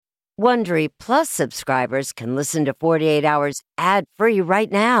Wondery Plus subscribers can listen to 48 Hours ad-free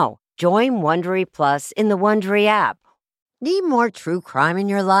right now. Join Wondery Plus in the Wondery app. Need more true crime in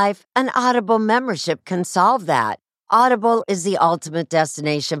your life? An Audible membership can solve that. Audible is the ultimate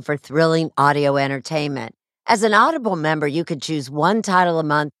destination for thrilling audio entertainment. As an Audible member, you can choose one title a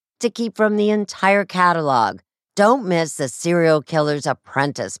month to keep from the entire catalog. Don't miss The Serial Killer's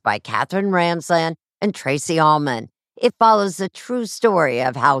Apprentice by Katherine Ramsland and Tracy Ullman. It follows the true story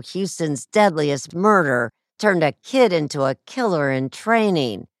of how Houston's deadliest murder turned a kid into a killer in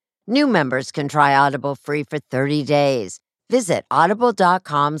training. New members can try Audible free for 30 days. Visit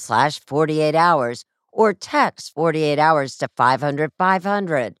audible.com/48 hours or text 48 hours to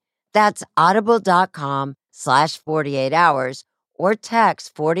 500-500. That's audible.com/48 hours or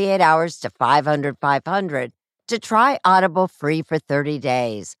text 48 hours to 500-500 to try Audible free for 30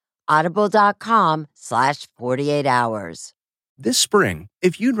 days. Audible.com/48 hours. This spring,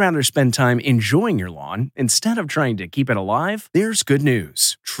 if you'd rather spend time enjoying your lawn instead of trying to keep it alive, there's good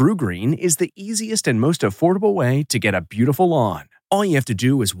news. True Green is the easiest and most affordable way to get a beautiful lawn. All you have to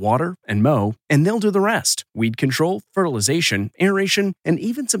do is water and mow, and they'll do the rest. Weed control, fertilization, aeration, and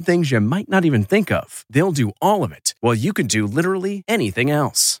even some things you might not even think of. They'll do all of it, while you can do literally anything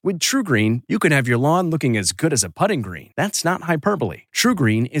else. With True Green, you can have your lawn looking as good as a putting green. That's not hyperbole. True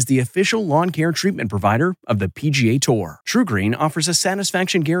Green is the official lawn care treatment provider of the PGA Tour. True Green offers a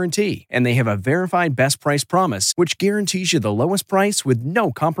satisfaction guarantee, and they have a verified best price promise, which guarantees you the lowest price with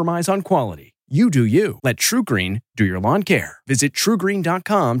no compromise on quality. You do you. Let True Green do your lawn care. Visit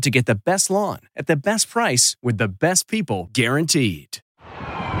TrueGreen.com to get the best lawn at the best price with the best people guaranteed.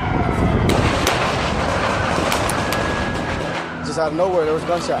 Just out of nowhere, there was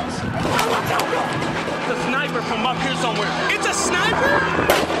gunshots. It's a sniper from up here somewhere. It's a sniper?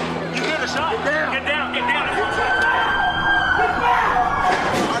 You hear the shot? Get down. Get down. Get down.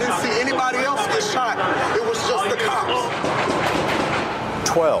 I didn't see anybody else get shot. It was just the cops.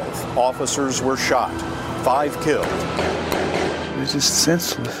 12 officers were shot, 5 killed. It's just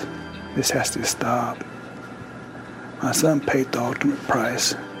senseless. This has to stop. My son paid the ultimate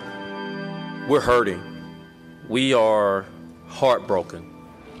price. We're hurting. We are heartbroken.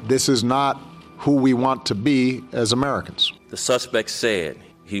 This is not who we want to be as Americans. The suspect said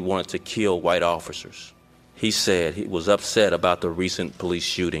he wanted to kill white officers. He said he was upset about the recent police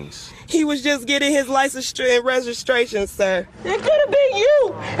shootings. He was just getting his license and registration, sir. It could have been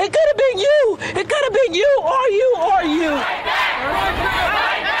you. It could have been you. It could have been you or you or you.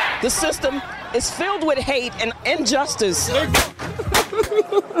 The system is filled with hate and injustice.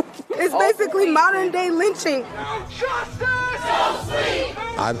 It's basically modern day lynching.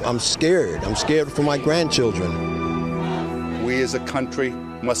 I'm scared. I'm scared for my grandchildren. We as a country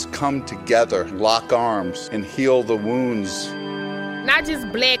must come together, lock arms, and heal the wounds. Not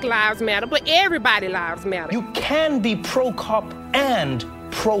just Black Lives Matter, but everybody lives matter. You can be pro-cop and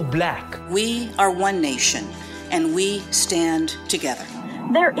pro-black. We are one nation, and we stand together.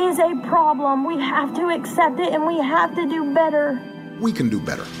 There is a problem. We have to accept it, and we have to do better. We can do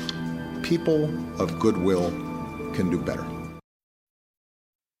better. People of goodwill can do better.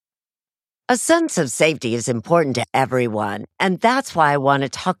 A sense of safety is important to everyone, and that's why I want to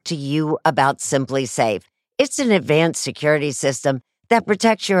talk to you about SimpliSafe. It's an advanced security system that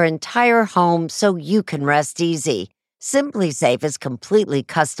protects your entire home so you can rest easy. SimpliSafe is completely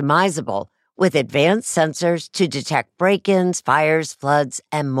customizable with advanced sensors to detect break-ins, fires, floods,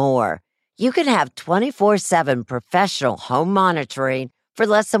 and more. You can have 24/7 professional home monitoring for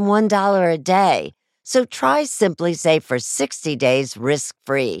less than $1 a day. So try SimpliSafe for 60 days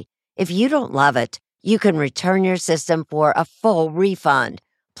risk-free. If you don't love it, you can return your system for a full refund.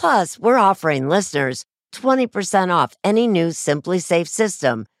 Plus, we're offering listeners 20% off any new SimpliSafe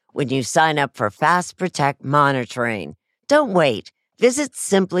system when you sign up for Fast Protect monitoring. Don't wait. Visit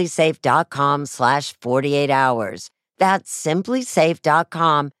SimpliSafe.com/48 hours. That's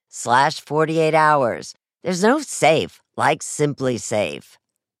SimpliSafe.com/48 hours. There's no safe like SimpliSafe.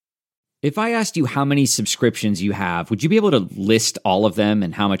 If I asked you how many subscriptions you have, would you be able to list all of them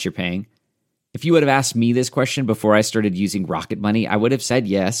and how much you're paying? If you would have asked me this question before I started using Rocket Money, I would have said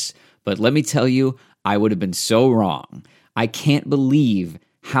yes, but let me tell you, I would have been so wrong. I can't believe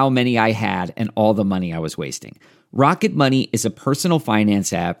how many I had and all the money I was wasting. Rocket Money is a personal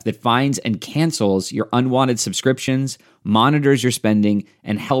finance app that finds and cancels your unwanted subscriptions, monitors your spending,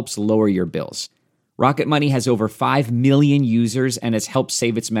 and helps lower your bills. Rocket Money has over 5 million users and has helped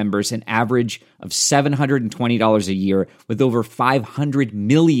save its members an average of $720 a year with over 500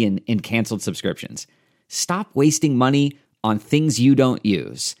 million in canceled subscriptions. Stop wasting money on things you don't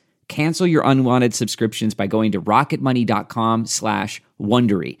use. Cancel your unwanted subscriptions by going to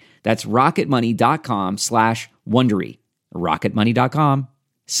rocketmoney.com/Wondery. That's rocketmoney.com/Wondery.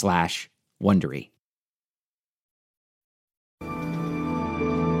 rocketmoney.com/Wondery.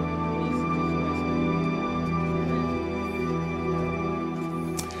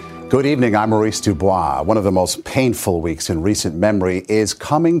 Good evening, I'm Maurice Dubois. One of the most painful weeks in recent memory is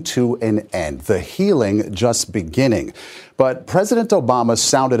coming to an end, the healing just beginning. But President Obama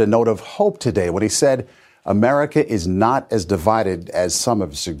sounded a note of hope today when he said America is not as divided as some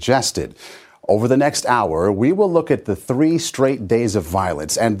have suggested. Over the next hour, we will look at the 3 straight days of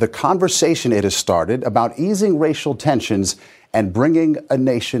violence and the conversation it has started about easing racial tensions and bringing a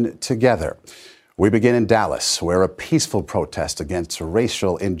nation together. We begin in Dallas, where a peaceful protest against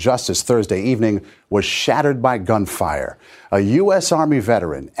racial injustice Thursday evening was shattered by gunfire. A U.S. Army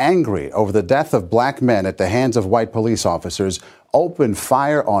veteran, angry over the death of black men at the hands of white police officers, opened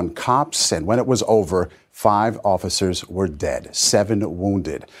fire on cops, and when it was over, 5 officers were dead, 7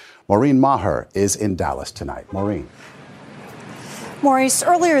 wounded. Maureen Maher is in Dallas tonight. Maureen. Maurice,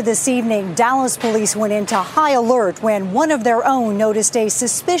 earlier this evening, Dallas police went into high alert when one of their own noticed a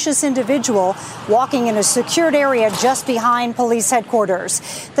suspicious individual walking in a secured area just behind police headquarters.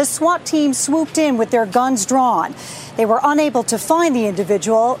 The SWAT team swooped in with their guns drawn. They were unable to find the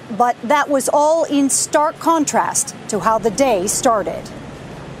individual, but that was all in stark contrast to how the day started.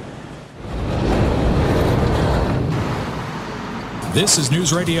 This is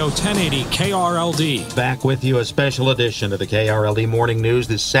News Radio 1080 KRLD. Back with you, a special edition of the KRLD Morning News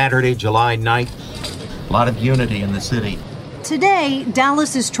this Saturday, July 9th. A lot of unity in the city. Today,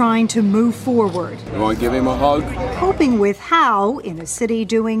 Dallas is trying to move forward. You want to give him a hug? Coping with how, in a city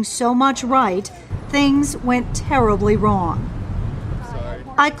doing so much right, things went terribly wrong.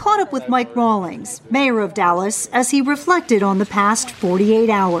 I caught up with Mike Rawlings, mayor of Dallas, as he reflected on the past 48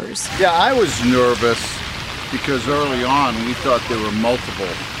 hours. Yeah, I was nervous because early on we thought there were multiple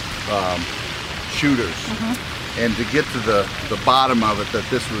shooters. And to get to the bottom of it, that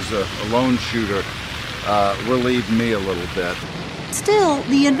this was a lone shooter, relieved me a little bit. Still,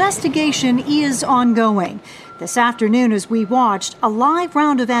 the investigation is ongoing. This afternoon, as we watched, a live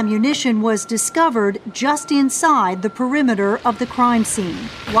round of ammunition was discovered just inside the perimeter of the crime scene.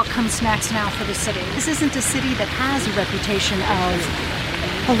 What comes next now for the city? This isn't a city that has a reputation of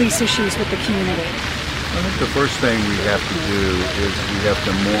police issues with the community. I think the first thing we have to do is we have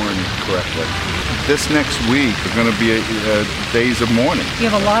to mourn correctly. This next week are going to be days of mourning. You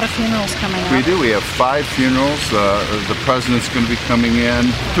have a lot of funerals coming up. We do. We have 5 funerals. The president's going to be coming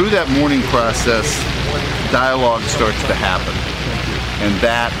in. Through that mourning process, dialogue starts to happen, and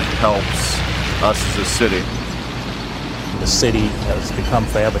that helps us as a city. The city has become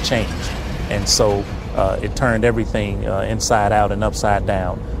forever changed, and so it turned everything inside out and upside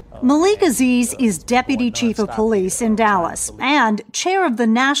down. Malik Aziz is Deputy Chief of Police in Dallas and chair of the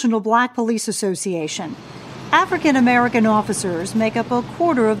National Black Police Association. African American officers make up a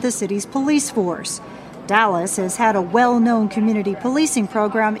quarter of the city's police force. Dallas has had a well-known community policing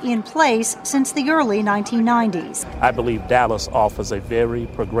program in place since the early 1990s. I believe Dallas offers a very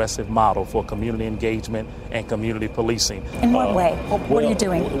progressive model for community engagement and community policing. In what way? What are you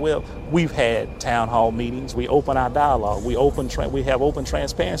doing? Well, we've had town hall meetings. We open our dialogue. We have open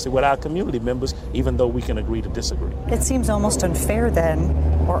transparency with our community members, even though we can agree to disagree. It seems almost unfair then,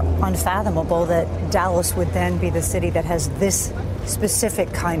 or unfathomable, that Dallas would then be the city that has this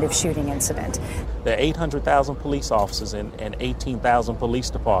specific kind of shooting incident. There are 800,000 police officers and 18,000 police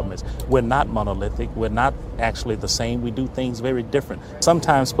departments. We're not monolithic. We're not actually the same. We do things very different.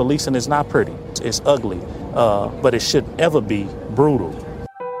 Sometimes policing is not pretty. It's ugly, but it shouldn't ever be brutal.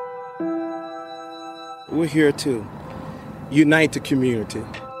 We're here to unite the community.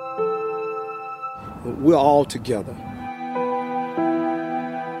 We're all together.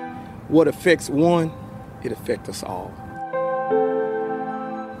 What affects one, it affects us all.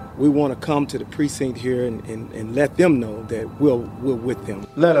 We want to come to the precinct here and let them know that we're with them.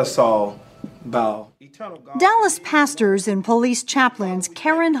 Let us all bow. Dallas pastors and police chaplains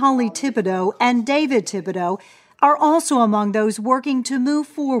Karen Holly Thibodeau and David Thibodeau are also among those working to move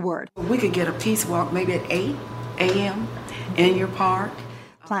forward. We could get a peace walk maybe at 8 a.m. in your park.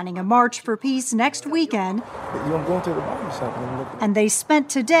 Planning a march for peace next weekend. I'm going to the barber shop. And they spent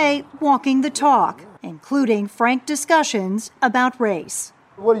today walking the talk, including frank discussions about race.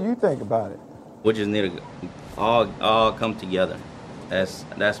 What do you think about it? We just need to all come together.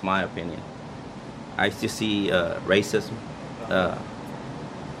 That's my opinion. I used to see racism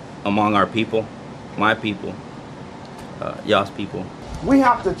among our people, my people, y'all's people. We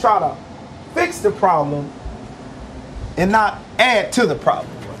have to try to fix the problem and not add to the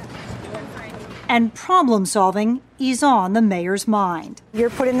problem. and problem solving is on the mayor's mind. You're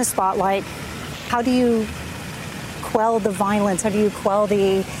put in the spotlight. How do you quell the violence? How do you quell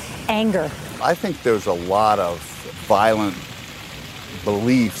the anger? I think there's a lot of violent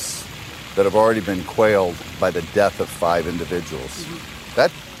beliefs that have already been quailed by the death of 5 individuals.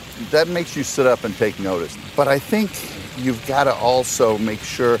 That makes you sit up and take notice. But I think you've got to also make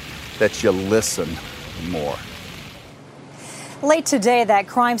sure that you listen more. Late today, that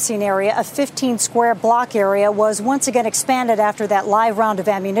crime scene area, a 15-square block area, was once again expanded after that live round of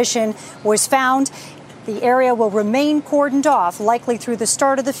ammunition was found. The area will remain cordoned off, likely through the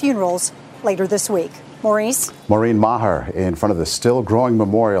start of the funerals later this week. Maurice? Maureen Maher in front of the still growing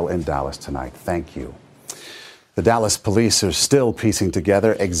memorial in Dallas tonight. Thank you. The Dallas police are still piecing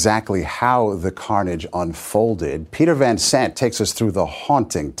together exactly how the carnage unfolded. Peter Van Sant takes us through the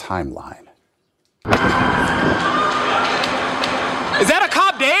haunting timeline. Is that a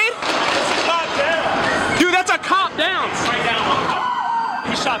cop dead? That's a cop down. Dude, that's a cop down. Straight down.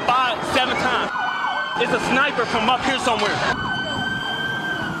 He shot 7 times. It's a sniper from up here somewhere.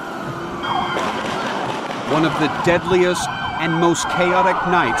 One of the deadliest and most chaotic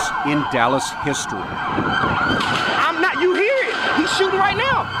nights in Dallas history. You hear it. He's shooting right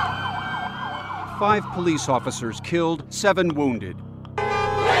now. 5 police officers killed, 7 wounded.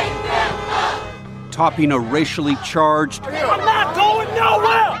 Topping a racially charged, I'm not going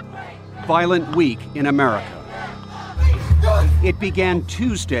nowhere, violent week in America. It began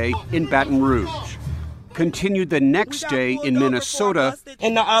Tuesday in Baton Rouge, continued the next day in Minnesota,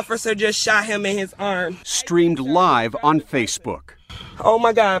 and the officer just shot him in his arm. Streamed live on Facebook. Oh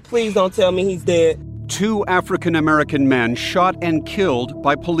my God, please don't tell me he's dead. 2 African-American men shot and killed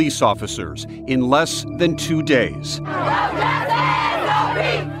by police officers in less than 2 days.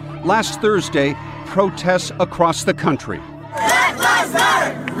 Last Thursday, protests across the country. Black Lives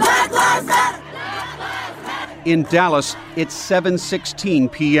Matter! Black Lives Matter! In Dallas, it's 7:16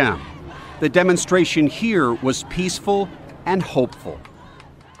 p.m. The demonstration here was peaceful and hopeful.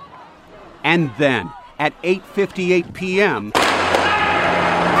 And then, at 8:58 p.m.,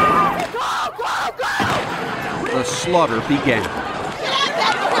 the slaughter began.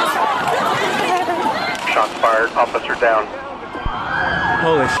 Shots fired, officer down.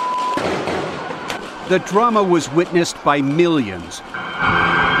 Holy sh**. The drama was witnessed by millions.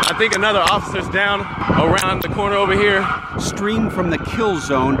 I think another officer's down around the corner over here. Streamed from the kill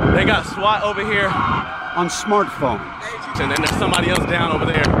zone. They got SWAT over here. On smartphones. And then there's somebody else down over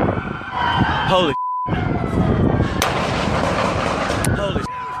there. Holy Holy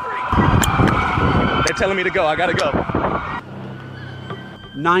They're telling me to go. I gotta go.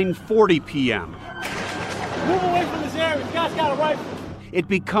 9:40 p.m. Move away from this area. This guy's got a rifle. It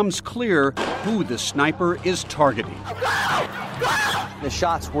becomes clear who the sniper is targeting. The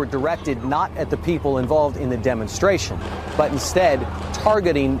shots were directed not at the people involved in the demonstration, but instead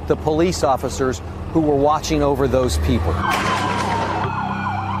targeting the police officers who were watching over those people.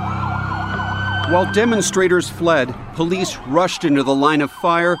 While demonstrators fled, police rushed into the line of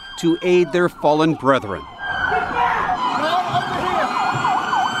fire to aid their fallen brethren.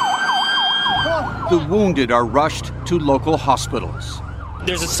 The wounded are rushed to local hospitals.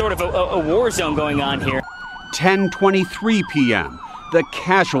 There's a sort of a war zone going on here. 10:23 p.m. The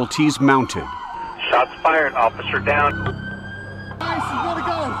casualties mounted. Shots fired, officer down.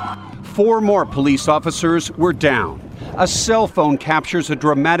 4 more police officers were down. A cell phone captures a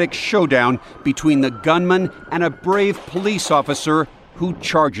dramatic showdown between the gunman and a brave police officer who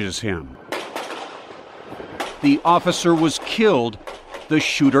charges him. The officer was killed. The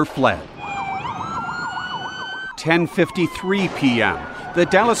shooter fled. 10:53 p.m. The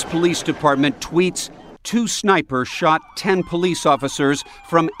Dallas Police Department tweets, 2 snipers shot 10 police officers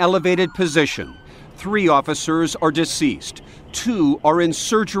from elevated position. 3 officers are deceased. 2 are in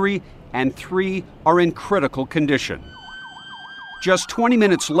surgery and 3 are in critical condition. Just 20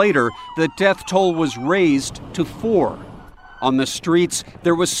 minutes later, the death toll was raised to 4. On the streets,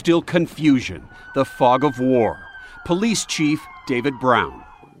 there was still confusion, the fog of war. Police Chief David Brown.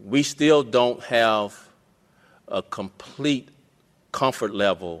 We still don't have a complete comfort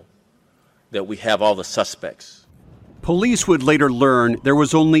level that we have all the suspects. Police would later learn there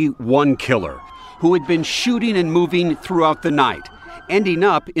was only one killer who had been shooting and moving throughout the night, ending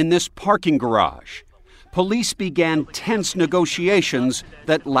up in this parking garage. Police began tense negotiations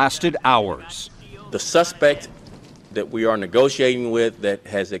that lasted hours. The suspect that we are negotiating with that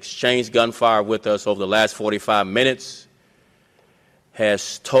has exchanged gunfire with us over the last 45 minutes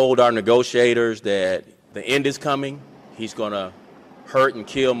has told our negotiators that the end is coming. He's going to hurt and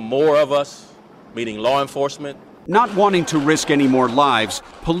kill more of us, meaning law enforcement, Not wanting to risk any more lives,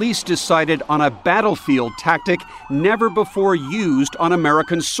 police decided on a battlefield tactic never before used on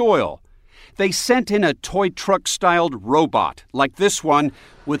American soil. They sent in a toy truck-styled robot, like this one,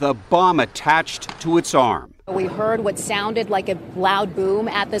 with a bomb attached to its arm. We heard what sounded like a loud boom.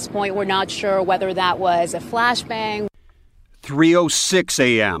 At this point, we're not sure whether that was a flashbang. 3:06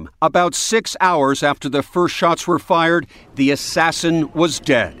 a.m., about 6 hours after the first shots were fired, the assassin was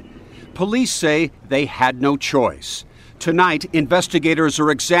dead. Police say they had no choice. Tonight, investigators are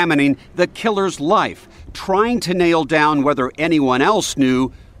examining the killer's life, trying to nail down whether anyone else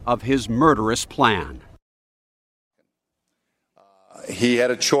knew of his murderous plan. He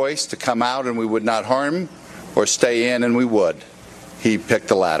had a choice to come out and we would not harm him, or stay in and we would. He picked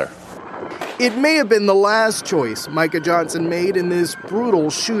the latter. It may have been the last choice Micah Johnson made in this brutal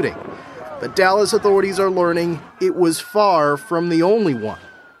shooting, but Dallas authorities are learning it was far from the only one.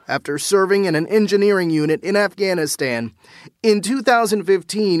 After serving in an engineering unit in Afghanistan, in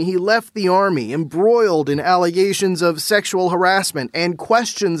 2015 he left the Army embroiled in allegations of sexual harassment and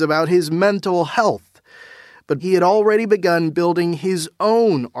questions about his mental health. But he had already begun building his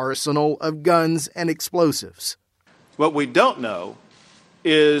own arsenal of guns and explosives. What we don't know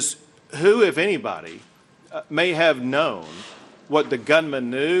is who, if anybody, may have known what the gunman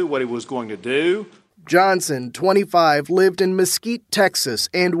knew, what he was going to do. Johnson, 25, lived in Mesquite, Texas,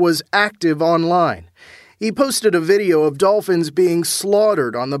 and was active online. He posted a video of dolphins being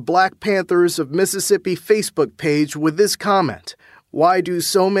slaughtered on the Black Panthers of Mississippi Facebook page with this comment: "Why do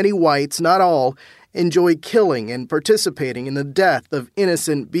so many whites, not all, enjoy killing and participating in the death of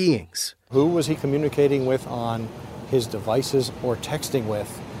innocent beings?" Who was he communicating with on his devices or texting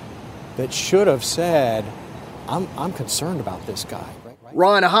with that should have said, I'm concerned about this guy?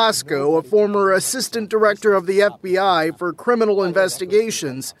 Ron Hosko, a former assistant director of the FBI for criminal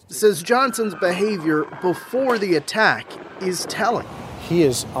investigations, says Johnson's behavior before the attack is telling. He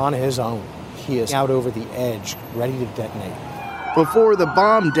is on his own. He is out over the edge, ready to detonate. Before the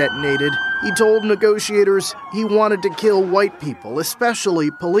bomb detonated, he told negotiators he wanted to kill white people, especially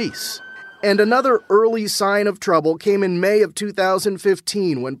police. And another early sign of trouble came in May of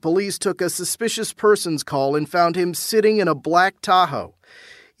 2015 when police took a suspicious persons call and found him sitting in a black Tahoe.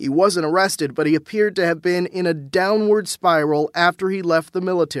 He wasn't arrested, but he appeared to have been in a downward spiral after he left the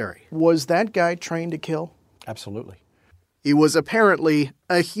military. Was that guy trained to kill? Absolutely. He was apparently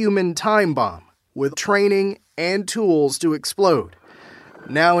a human time bomb with training and tools to explode.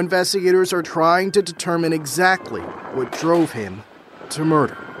 Now investigators are trying to determine exactly what drove him to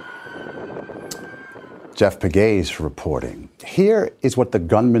murder. Jeff Pegues reporting. Here is what the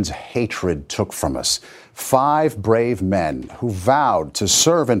gunman's hatred took from us. 5 brave men who vowed to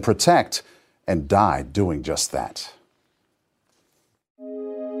serve and protect and died doing just that.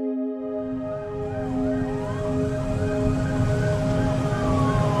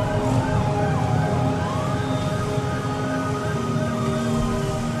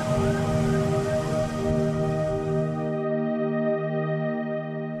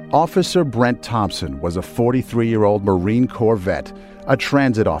 Officer Brent Thompson was a 43-year-old Marine Corps vet, a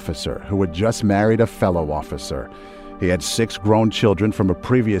transit officer who had just married a fellow officer. He had 6 grown children from a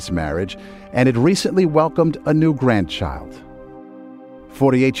previous marriage and had recently welcomed a new grandchild.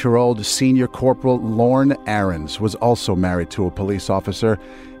 48-year-old Senior Corporal Lorne Aarons was also married to a police officer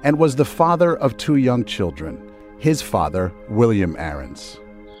and was the father of 2 young children. His father, William Aarons.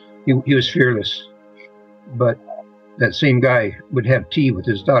 He was fearless, but that same guy would have tea with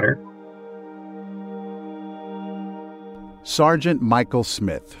his daughter. Sergeant Michael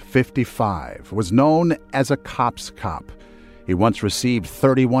Smith, 55, was known as a cop's cop. He once received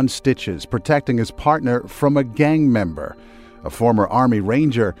 31 stitches protecting his partner from a gang member. A former Army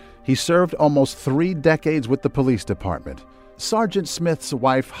Ranger, he served almost 3 decades with the police department. Sergeant Smith's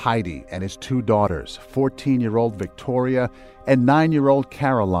wife, Heidi, and his 2 daughters, 14-year-old Victoria and 9-year-old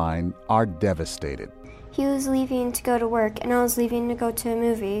Caroline, are devastated. He was leaving to go to work, and I was leaving to go to a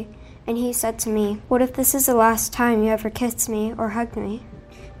movie, and he said to me, "What if this is the last time you ever kissed me or hugged me?"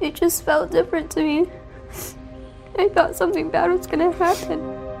 It just felt different to me. I thought something bad was going to happen.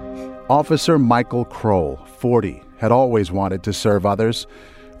 Officer Michael Kroll, 40, had always wanted to serve others.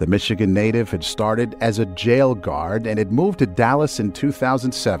 The Michigan native had started as a jail guard and had moved to Dallas in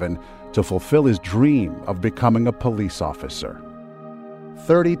 2007 to fulfill his dream of becoming a police officer.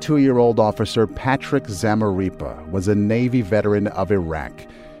 32-year-old Officer Patrick Zamaripa was a Navy veteran of Iraq.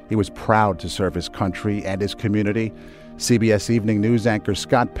 He was proud to serve his country and his community. CBS Evening News anchor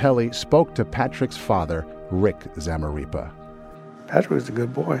Scott Pelley spoke to Patrick's father, Rick Zamaripa. Patrick was a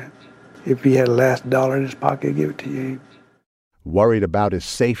good boy. If he had a last dollar in his pocket, he'd give it to you. Worried about his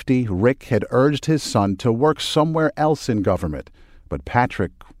safety, Rick had urged his son to work somewhere else in government, but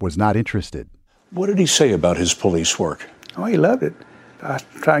Patrick was not interested. What did he say about his police work? Oh, he loved it. I was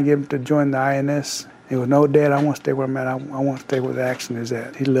trying to get him to join the INS. He was, no, Dad, I want to stay where I'm at. I want to stay where the action is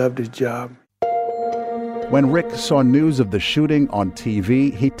at. He loved his job. When Rick saw news of the shooting on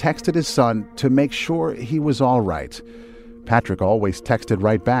TV, he texted his son to make sure he was all right. Patrick always texted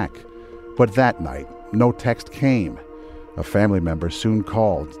right back. But that night, no text came. A family member soon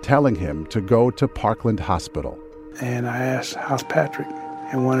called, telling him to go to Parkland Hospital. And I asked, how's Patrick?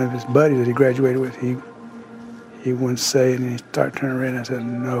 And one of his buddies that he graduated with, he wouldn't say it, and he started turning red, and I said,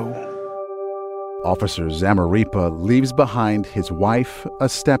 no. Officer Zamarripa leaves behind his wife, a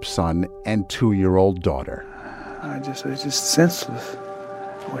stepson, and 2-year-old daughter. It's just senseless.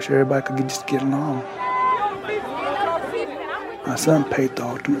 I wish everybody could just get along. My son paid the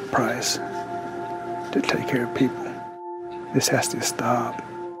ultimate price to take care of people. This has to stop.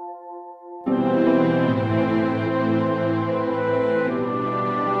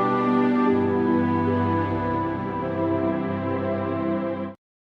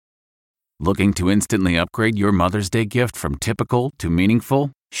 Looking to instantly upgrade your Mother's Day gift from typical to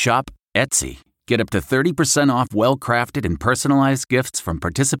meaningful? Shop Etsy. Get up to 30% off well-crafted and personalized gifts from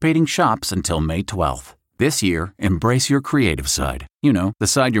participating shops until May 12th. This year, embrace your creative side. You know, the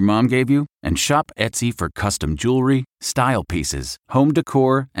side your mom gave you. And shop Etsy for custom jewelry, style pieces, home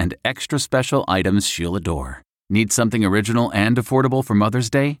decor, and extra special items she'll adore. Need something original and affordable for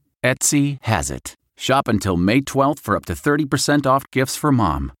Mother's Day? Etsy has it. Shop until May 12th for up to 30% off gifts for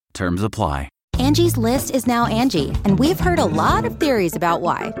mom. Terms apply. Angie's List is now Angie, and we've heard a lot of theories about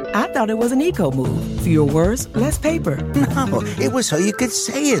why. I thought it was an eco move. Fewer words, less paper. No, it was so you could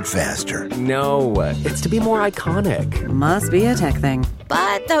say it faster. No, it's to be more iconic. Must be a tech thing.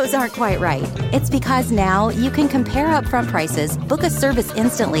 But those aren't quite right. It's because now you can compare upfront prices, book a service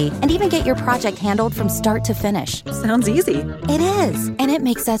instantly, and even get your project handled from start to finish. Sounds easy. It is, and it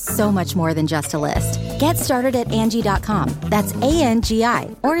makes us so much more than just a list. Get started at Angie.com. That's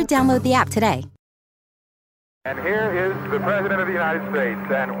ANGI, or download the app today. And here is the President of the United States.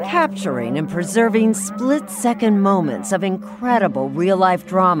 Capturing and preserving split-second moments of incredible real-life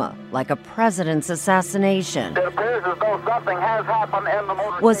drama, like a president's assassination, It appears as though something has happened in the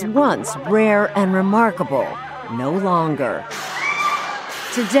motor was once rare and remarkable, no longer.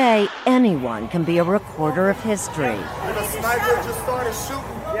 Today, anyone can be a recorder of history. And a sniper just started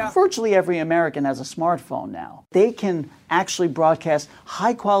shooting. Virtually every American has a smartphone now. They can actually broadcast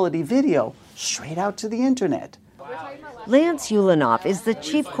high-quality video straight out to the internet. Lance Ulanoff is the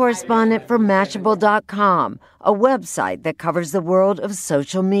chief correspondent for Mashable.com, a website that covers the world of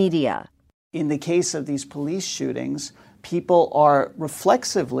social media. In the case of these police shootings, people are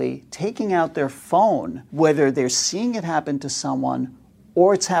reflexively taking out their phone, whether they're seeing it happen to someone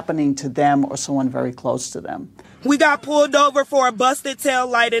or it's happening to them or someone very close to them. We got pulled over for a busted tail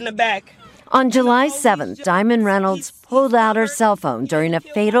light in the back. On July 7th, Diamond Reynolds pulled out her cell phone during a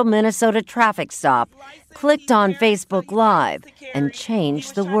fatal Minnesota traffic stop, clicked on Facebook Live, and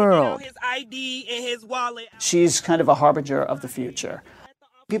changed the world. She's kind of a harbinger of the future.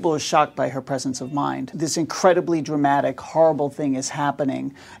 People are shocked by her presence of mind. This incredibly dramatic, horrible thing is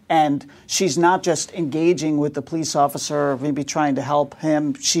happening, and she's not just engaging with the police officer, maybe trying to help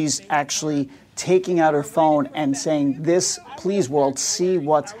him. She's actually taking out her phone and saying, "This, please, world, see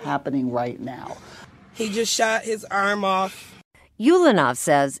what's happening right now." He just shot his arm off. Ulanoff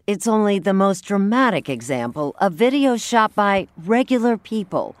says it's only the most dramatic example of video shot by regular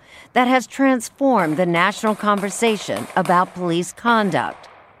people that has transformed the national conversation about police conduct.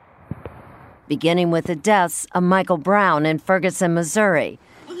 Beginning with the deaths of Michael Brown in Ferguson, Missouri,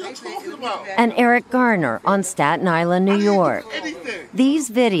 and Eric Garner on Staten Island, New York. These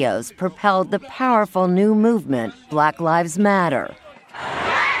videos propelled the powerful new movement, Black Lives Matter.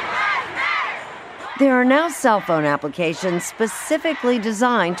 There are now cell phone applications specifically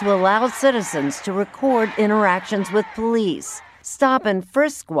designed to allow citizens to record interactions with police. Stop and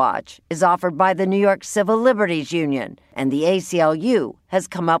Frisk Watch is offered by the New York Civil Liberties Union, and the ACLU has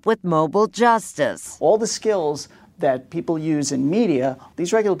come up with Mobile Justice. All the skills that people use in media,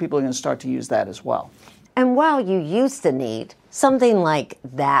 these regular people are going to start to use that as well. And while you used to need something like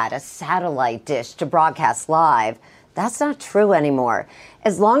that, a satellite dish to broadcast live, that's not true anymore.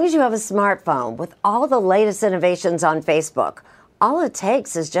 As long as you have a smartphone with all the latest innovations on Facebook, all it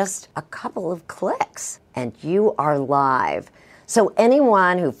takes is just a couple of clicks, and you are live. So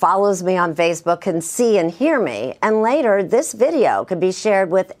anyone who follows me on Facebook can see and hear me, and later this video can be shared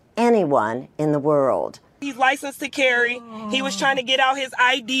with anyone in the world. He's licensed to carry. He was trying to get out his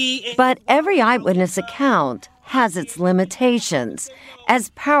ID. But every eyewitness account has its limitations.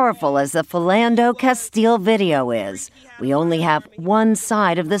 As powerful as the Philando Castile video is, we only have one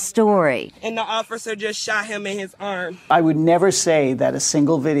side of the story. And the officer just shot him in his arm. I would never say that a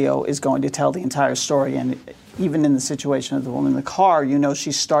single video is going to tell the entire story. And even in the situation of the woman in the car, you know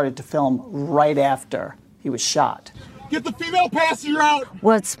she started to film right after he was shot. Get the female passenger out!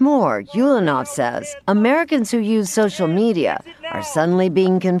 What's more, Ulanov says Americans who use social media are suddenly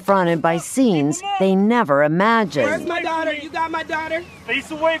being confronted by scenes they never imagined. Where's my daughter? You got my daughter?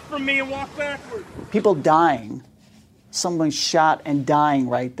 Face away from me and walk backward. People dying, someone shot and dying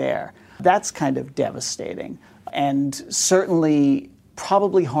right there. That's kind of devastating and certainly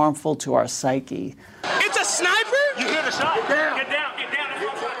probably harmful to our psyche. It's a sniper? You hear the shot? Get down. Get down.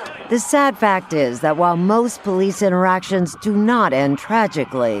 The sad fact is that while most police interactions do not end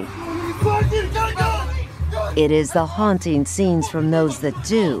tragically, it is the haunting scenes from those that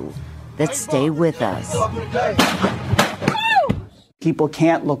do that stay with us. People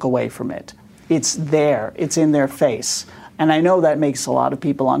can't look away from it. It's there. It's in their face. And I know that makes a lot of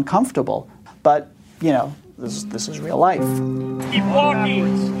people uncomfortable, but, you know, this is real life. Keep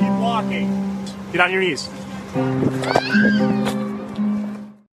walking. Keep walking. Get on your knees.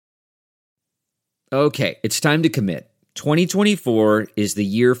 Okay, it's time to commit. 2024 is the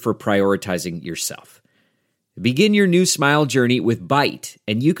year for prioritizing yourself. Begin your new smile journey with Byte,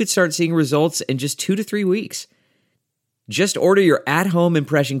 and you could start seeing results in just 2 to 3 weeks. Just order your at-home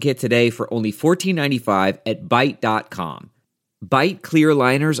impression kit today for only $14.95 at Byte.com. Byte clear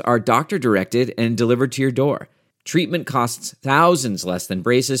liners are doctor-directed and delivered to your door. Treatment costs thousands less than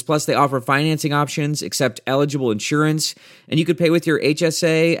braces, plus they offer financing options, accept eligible insurance, and you could pay with your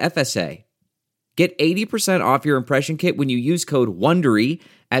HSA, FSA. Get 80% off your impression kit when you use code WONDERY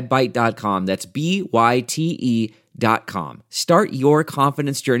at Byte.com. That's BYTE.com. Start your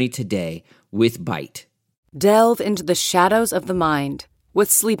confidence journey today with Byte. Delve into the shadows of the mind with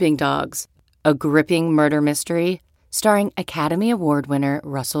Sleeping Dogs, a gripping murder mystery starring Academy Award winner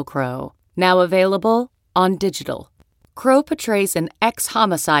Russell Crowe. Now available on digital. Crowe portrays an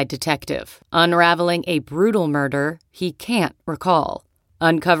ex-homicide detective unraveling a brutal murder he can't recall.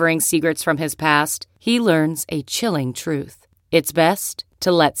 Uncovering secrets from his past, he learns a chilling truth. It's best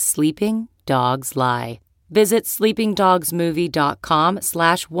to let sleeping dogs lie. Visit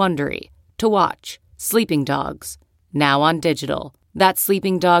sleepingdogsmovie.com/Wondery to watch Sleeping Dogs, now on digital. That's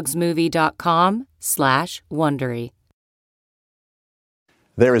sleepingdogsmovie.com/Wondery.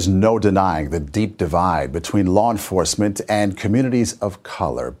 There is no denying the deep divide between law enforcement and communities of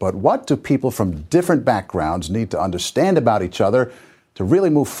color. But what do people from different backgrounds need to understand about each other to really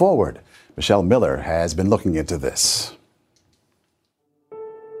move forward? Michelle Miller has been looking into this.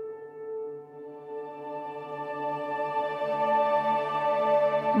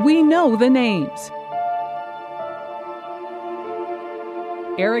 We know the names.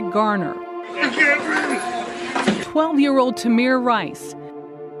 Eric Garner, 12-year-old Tamir Rice,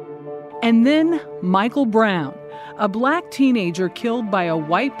 and then Michael Brown, a black teenager killed by a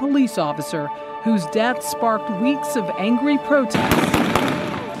white police officer whose death sparked weeks of angry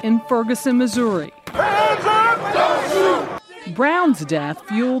protests in Ferguson, Missouri. Brown's death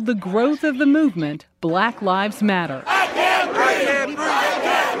fueled the growth of the movement Black Lives Matter.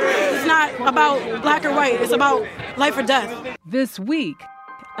 It's not about black or white, it's about life or death. This week,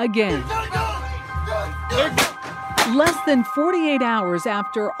 again. Less than 48 hours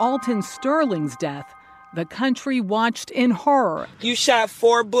after Alton Sterling's death, the country watched in horror. You shot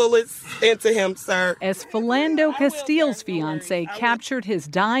 4 bullets into him, sir. As Philando Castile's fiancé captured his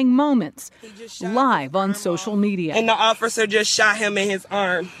dying moments live on social media. And the officer just shot him in his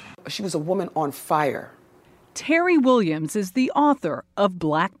arm. She was a woman on fire. Terry Williams is the author of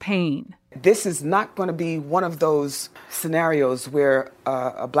Black Pain. This is not going to be one of those scenarios where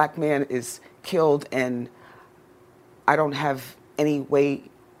a black man is killed and I don't have any way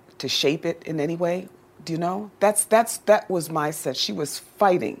to shape it in any way. Do you know? That was my sense. She was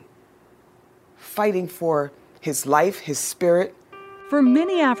fighting for his life, his spirit. For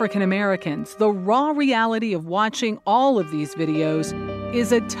many African Americans, the raw reality of watching all of these videos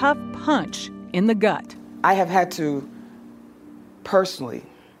is a tough punch in the gut. I have had to personally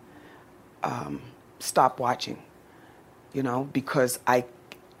stop watching, because I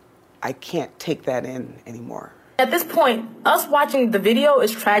can't take that in anymore. At this point, us watching the video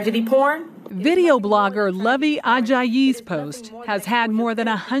is tragedy porn. Video blogger Lovey Ajayi's post has had more than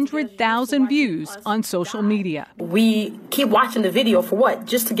 100,000 views on social media. We keep watching the video for what?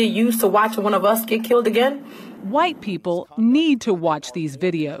 Just to get used to watching one of us get killed again? White people need to watch these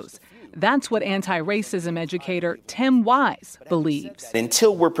videos. That's what anti-racism educator Tim Wise believes.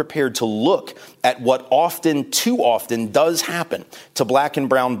 Until we're prepared to look at what too often does happen to black and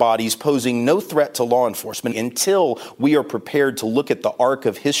brown bodies posing no threat to law enforcement, until we are prepared to look at the arc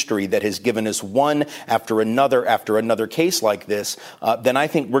of history that has given us one after another case like this, then I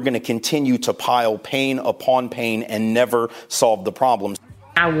think we're going to continue to pile pain upon pain and never solve the problems.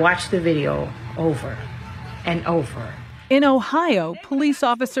 I watched the video over and over. In Ohio, police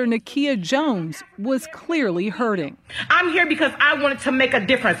officer Nakia Jones was clearly hurting. I'm here because I wanted to make a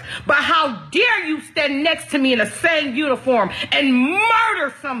difference. But how dare you stand next to me in the same uniform and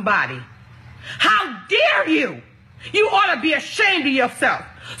murder somebody? How dare you? You ought to be ashamed of yourself.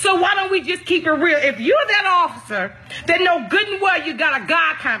 So why don't we just keep it real? If you're that officer, then know good and well you got a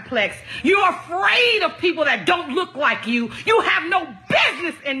God complex. You're afraid of people that don't look like you. You have no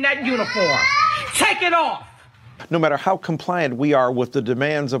business in that uniform. Take it off. No matter how compliant we are with the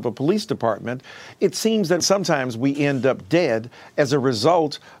demands of a police department, it seems that sometimes we end up dead as a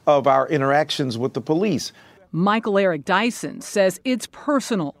result of our interactions with the police. Michael Eric Dyson says it's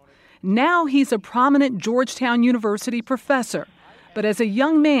personal. Now he's a prominent Georgetown University professor. But as a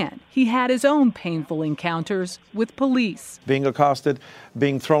young man, he had his own painful encounters with police. Being accosted,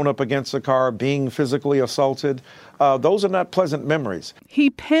 being thrown up against a car, being physically assaulted, those are not pleasant memories. He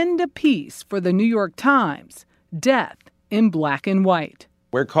penned a piece for the New York Times, Death in Black and White.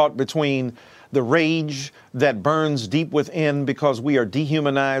 We're caught between the rage that burns deep within because we are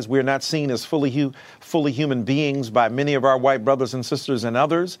dehumanized. We're not seen as fully human beings by many of our white brothers and sisters and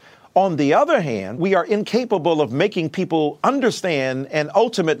others. On the other hand, we are incapable of making people understand and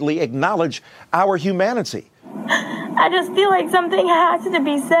ultimately acknowledge our humanity. I just feel like something has to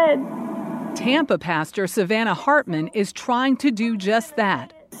be said. Tampa pastor Savannah Hartman is trying to do just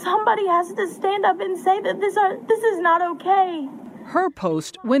that. Somebody has to stand up and say that this is not okay. Her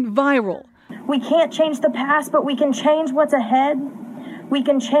post went viral. We can't change the past, but we can change what's ahead. We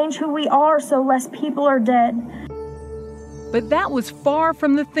can change who we are so less people are dead. But that was far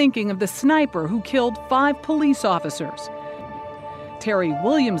from the thinking of the sniper who killed 5 police officers. Terry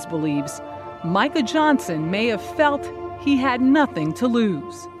Williams believes Micah Johnson may have felt he had nothing to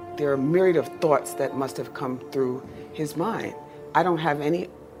lose. There are a myriad of thoughts that must have come through his mind. I don't have any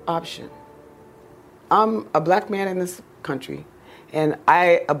option. I'm a black man in this country, and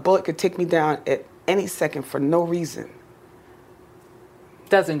a bullet could take me down at any second for no reason.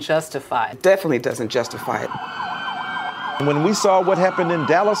 Doesn't justify it. Definitely doesn't justify it. When we saw what happened in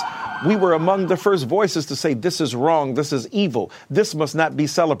Dallas, we were among the first voices to say this is wrong, this is evil, this must not be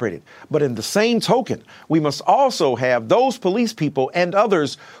celebrated. But in the same token, we must also have those police people and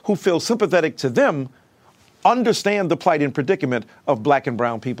others who feel sympathetic to them understand the plight and predicament of black and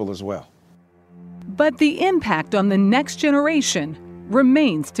brown people as well. But the impact on the next generation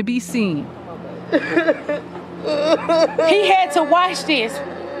remains to be seen. He had to watch this.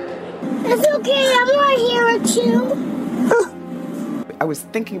 It's okay, I'm right here at you. I was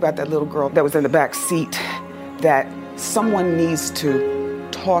thinking about that little girl that was in the back seat, that someone needs to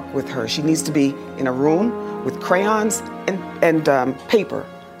talk with her. She needs to be in a room with crayons and paper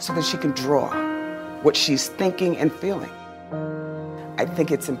so that she can draw what she's thinking and feeling. I think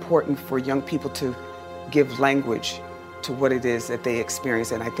it's important for young people to give language to what it is that they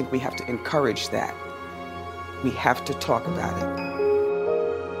experience, and I think we have to encourage that. We have to talk about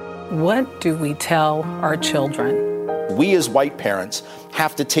it. What do we tell our children? We as white parents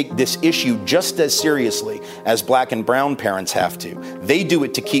have to take this issue just as seriously as black and brown parents have to. They do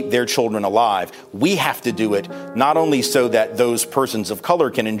it to keep their children alive. We have to do it not only so that those persons of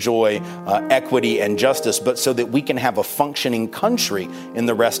color can enjoy equity and justice, but so that we can have a functioning country in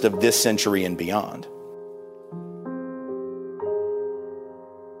the rest of this century and beyond.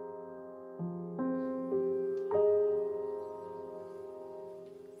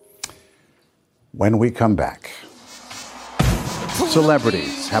 When we come back,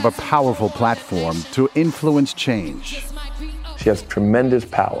 celebrities have a powerful platform to influence change. She has tremendous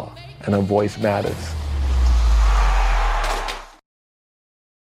power, and her voice matters.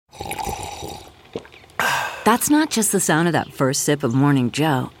 That's not just the sound of that first sip of Morning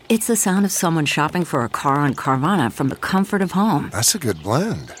Joe. It's the sound of someone shopping for a car on Carvana from the comfort of home. That's a good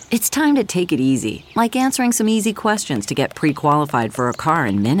blend. It's time to take it easy, like answering some easy questions to get pre-qualified for a car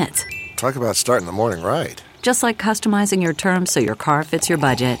in minutes. Talk about starting the morning right. Just like customizing your terms so your car fits your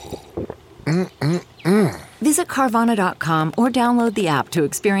budget. Visit Carvana.com or download the app to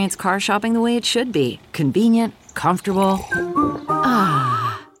experience car shopping the way it should be. Convenient, comfortable.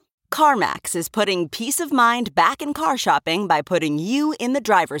 CarMax is putting peace of mind back in car shopping by putting you in the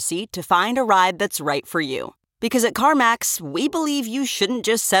driver's seat to find a ride that's right for you. Because at CarMax, we believe you shouldn't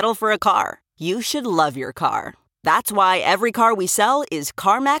just settle for a car. You should love your car. That's why every car we sell is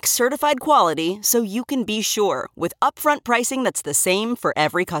CarMax certified quality, so you can be sure with upfront pricing that's the same for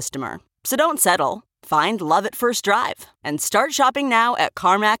every customer. So don't settle. Find love at first drive and start shopping now at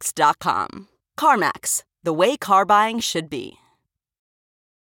CarMax.com. CarMax, the way car buying should be.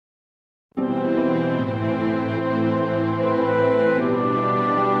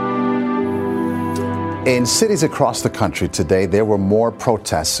 In cities across the country today, there were more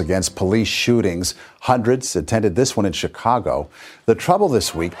protests against police shootings. Hundreds attended this one in Chicago. The trouble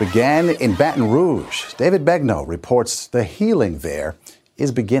this week began in Baton Rouge. David Begnaud reports the healing there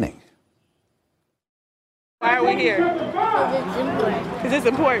is beginning. Why are we here? Because it's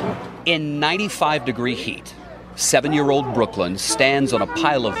important. In 95-degree heat, 7-year-old Brooklyn stands on a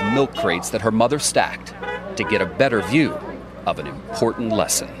pile of milk crates that her mother stacked to get a better view of an important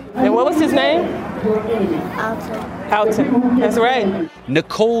lesson. And what was his name? Alton. That's right.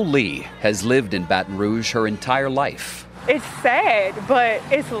 Nicole Lee has lived in Baton Rouge her entire life. It's sad, but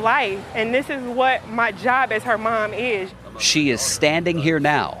it's life. And this is what my job as her mom is. She is standing here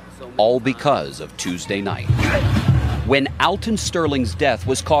now, all because of Tuesday night, when Alton Sterling's death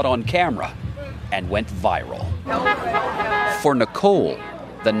was caught on camera and went viral. For Nicole,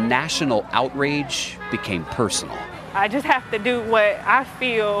 the national outrage became personal. I just have to do what I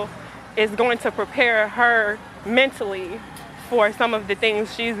feel is going to prepare her mentally for some of the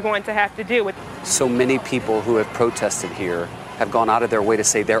things she's going to have to deal with. So many people who have protested here have gone out of their way to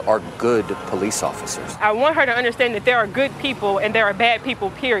say there are good police officers. I want her to understand that there are good people and there are bad people,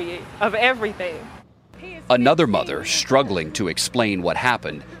 period, of everything. Another mother struggling to explain what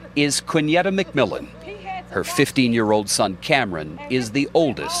happened is Quinetta McMillan. Her 15-year-old son, Cameron, is the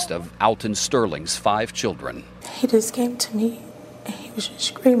oldest of Alton Sterling's 5 children. He just came to me and he was just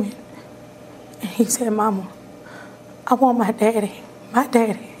screaming. And he said, "Mama, I want my daddy, my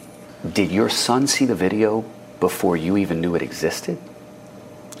daddy." Did your son see the video before you even knew it existed?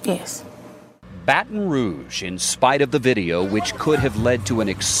 Yes. Baton Rouge, in spite of the video, which could have led to an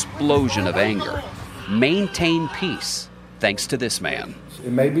explosion of anger, maintained peace thanks to this man.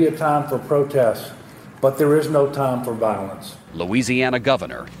 It may be a time for protests, but there is no time for violence. Louisiana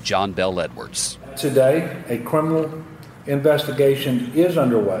Governor John Bel Edwards. Today, a criminal investigation is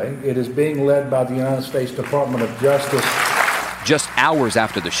underway. It is being led by the United States Department of Justice. Just hours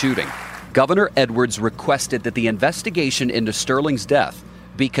after the shooting, Governor Edwards requested that the investigation into Sterling's death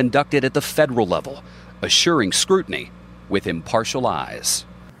be conducted at the federal level, assuring scrutiny with impartial eyes.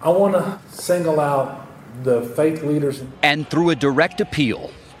 I want to single out the faith leaders. And through a direct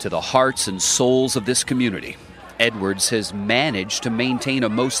appeal to the hearts and souls of this community, Edwards has managed to maintain a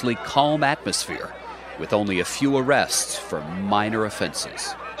mostly calm atmosphere with only a few arrests for minor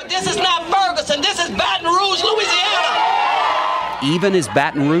offenses. This is not Ferguson, this is Baton Rouge, Louisiana. Even as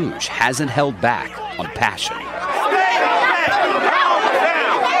Baton Rouge hasn't held back on passion.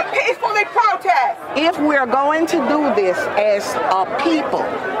 Peacefully protest. If we're going to do this as a people,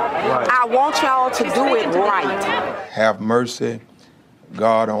 I want y'all to do it right. Have mercy,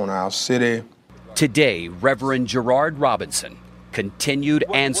 God, on our city. Today, Reverend Gerard Robinson continued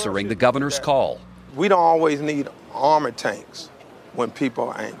answering the governor's call. We don't always need armored tanks when people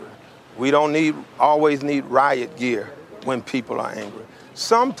are angry. We don't always need riot gear when people are angry.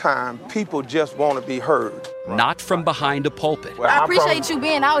 Sometimes people just want to be heard. Not from behind a pulpit. I appreciate you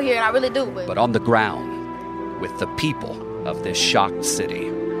being out here, and I really do. But on the ground with the people of this shocked city.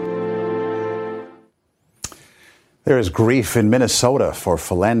 There is grief in Minnesota for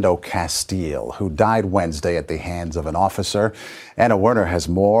Philando Castile, who died Wednesday at the hands of an officer. Anna Werner has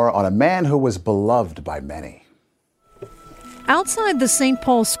more on a man who was beloved by many. Outside the St.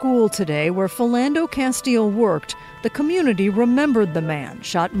 Paul school today, where Philando Castile worked, the community remembered the man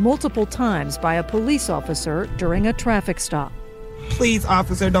shot multiple times by a police officer during a traffic stop. Please,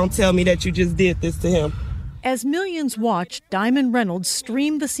 officer, don't tell me that you just did this to him. As millions watched, Diamond Reynolds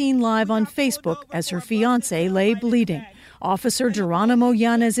streamed the scene live on Facebook as her fiancé lay bleeding. Officer Geronimo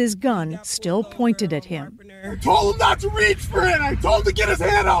Yanez's gun still pointed at him. I told him not to reach for it. I told him to get his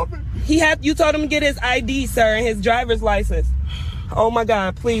hand out. You told him to get his ID, sir, and his driver's license. Oh my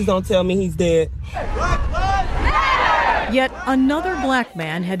God, please don't tell me he's dead. Yet another black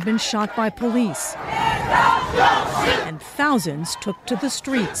man had been shot by police. And thousands took to the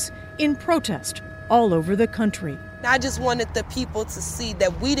streets in protest all over the country. I just wanted the people to see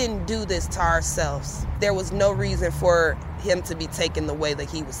that we didn't do this to ourselves. There was no reason for him to be taken the way that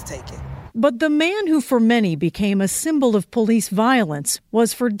he was taken. But the man who for many became a symbol of police violence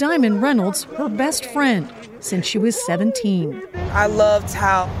was for Diamond Reynolds her best friend since she was 17. I loved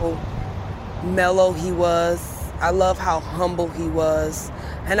how mellow he was. I love how humble he was,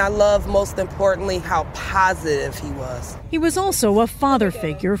 and I love, most importantly, how positive he was. He was also a father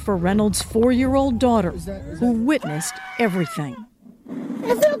figure for Reynolds' 4-year-old daughter, who witnessed everything.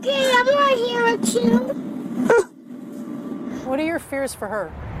 It's okay, I'm right here with you. What are your fears for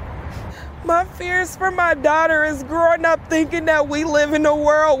her? My fears for my daughter is growing up thinking that we live in a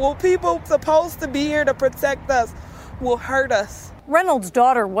world where people supposed to be here to protect us will hurt us. Reynolds'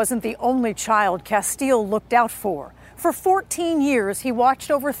 daughter wasn't the only child Castile looked out for. For 14 years, he watched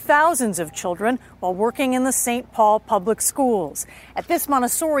over thousands of children while working in the St. Paul public schools. At this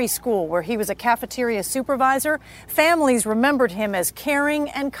Montessori school, where he was a cafeteria supervisor, families remembered him as caring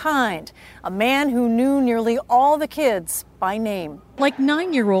and kind, a man who knew nearly all the kids by name. Like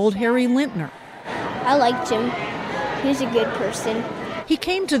 9-year-old Harry Lintner. I liked him. He's a good person. He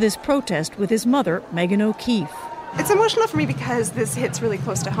came to this protest with his mother, Megan O'Keefe. It's emotional for me because this hits really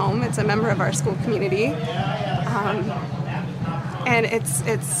close to home. It's a member of our school community, and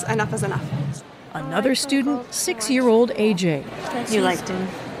it's enough is enough. Another student, 6-year-old AJ. You liked him.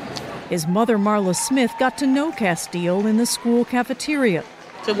 His mother, Marla Smith, got to know Castile in the school cafeteria.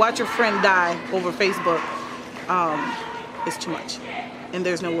 To watch your friend die over Facebook is too much, and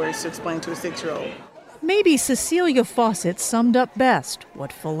there's no words to explain to a 6-year-old. Maybe Cecilia Fawcett summed up best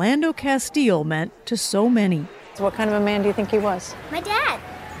what Philando Castile meant to so many. So what kind of a man do you think he was? My dad.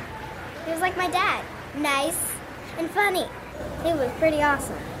 He was like my dad. Nice and funny. He was pretty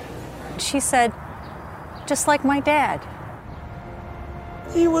awesome. She said, just like my dad.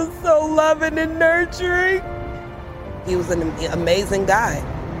 He was so loving and nurturing. He was an amazing guy.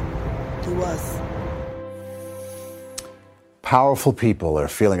 He was. Powerful people are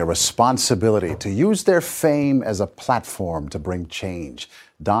feeling a responsibility to use their fame as a platform to bring change.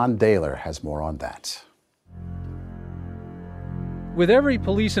 Don Daler has more on that. With every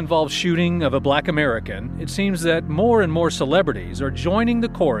police-involved shooting of a black American, it seems that more and more celebrities are joining the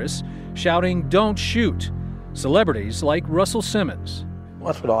chorus, shouting, "Don't shoot." Celebrities like Russell Simmons.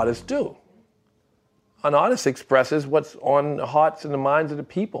 Well, that's what artists do. An artist expresses what's on the hearts and the minds of the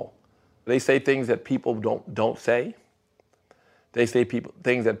people. They say things that people don't say. They say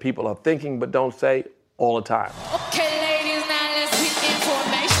things that people are thinking but don't say all the time. Okay, ladies, now let's get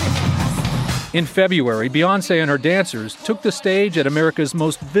information. In February, Beyoncé and her dancers took the stage at America's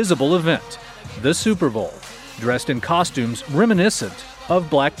most visible event, the Super Bowl, dressed in costumes reminiscent of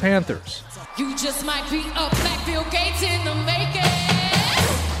Black Panthers. You just might be a Black Bill Gates in the making.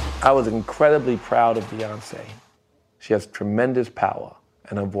 I was incredibly proud of Beyoncé. She has tremendous power,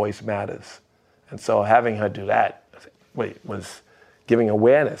 and her voice matters. And so having her do that was giving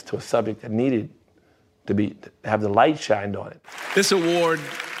awareness to a subject that needed to have the light shined on it. This award,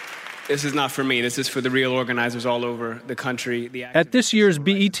 this is not for me. This is for the real organizers all over the country. At this year's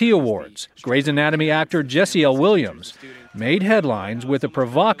BET Awards, Grey's Anatomy actor Jesse L. Williams made headlines with a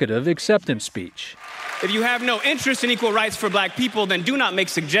provocative acceptance speech. If you have no interest in equal rights for black people, then do not make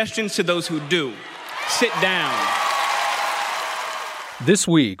suggestions to those who do. Sit down. This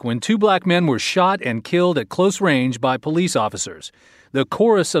week, when 2 black men were shot and killed at close range by police officers, the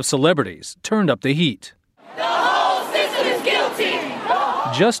chorus of celebrities turned up the heat. The whole system is guilty.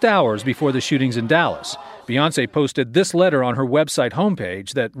 Just hours before the shootings in Dallas, Beyoncé posted this letter on her website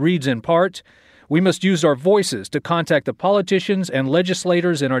homepage that reads in part, "We must use our voices to contact the politicians and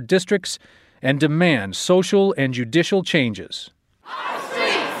legislators in our districts and demand social and judicial changes."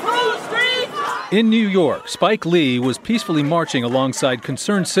 In New York, Spike Lee was peacefully marching alongside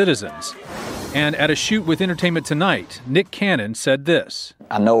concerned citizens. And at a shoot with Entertainment Tonight, Nick Cannon said this.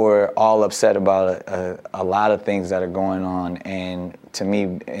 I know we're all upset about a lot of things that are going on, and to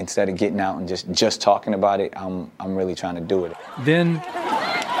me, instead of getting out and just talking about it, I'm really trying to do it. Then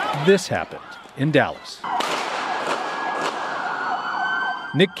this happened in Dallas.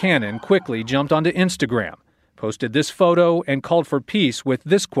 Nick Cannon quickly jumped onto Instagram, posted this photo, and called for peace with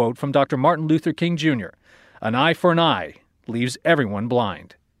this quote from Dr. Martin Luther King Jr., "An eye for an eye leaves everyone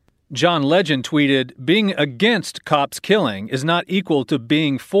blind." John Legend tweeted, "Being against cops killing is not equal to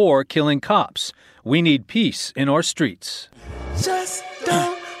being for killing cops. We need peace in our streets." Just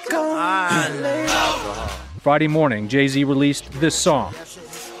don't go. Friday morning, Jay-Z released this song.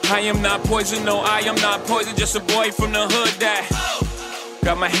 I am not poison, no, I am not poison, just a boy from the hood that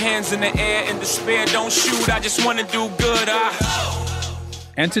got my hands in the air in despair, don't shoot, I just want to do good.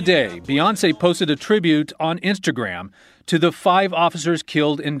 And today, Beyoncé posted a tribute on Instagram to the 5 officers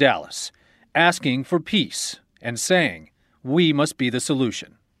killed in Dallas, asking for peace and saying, "We must be the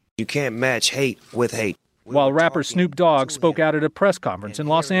solution." You can't match hate with hate. While rapper Snoop Dogg spoke out at a press conference in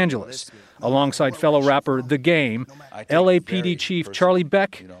Los Angeles, alongside fellow rapper The Game, LAPD Chief Charlie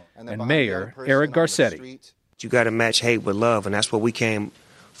Beck, and Mayor Eric Garcetti. You got to match hate with love, and that's what we came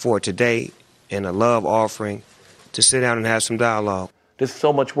for today, in a love offering, to sit down and have some dialogue. There's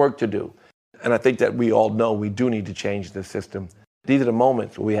so much work to do, and I think that we all know we do need to change the system. These are the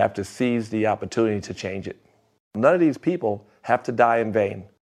moments where we have to seize the opportunity to change it. None of these people have to die in vain.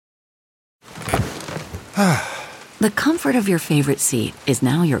 The comfort of your favorite seat is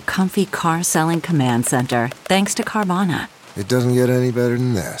now your comfy car selling command center, thanks to Carvana. It doesn't get any better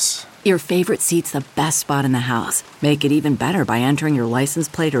than this. Your favorite seat's the best spot in the house. Make it even better by entering your license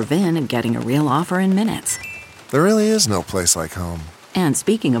plate or VIN and getting a real offer in minutes. There really is no place like home. And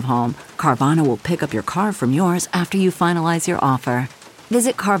speaking of home, Carvana will pick up your car from yours after you finalize your offer.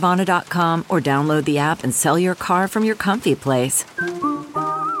 Visit Carvana.com or download the app and sell your car from your comfy place.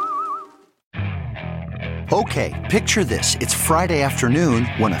 Okay, picture this. It's Friday afternoon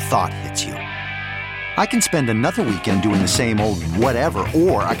when a thought hits you. I can spend another weekend doing the same old whatever,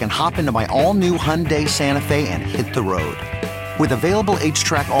 or I can hop into my all-new Hyundai Santa Fe and hit the road. With available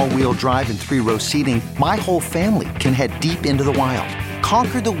H-Track all-wheel drive and 3-row seating, my whole family can head deep into the wild.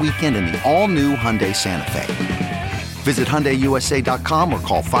 Conquer the weekend in the all-new Hyundai Santa Fe. Visit HyundaiUSA.com or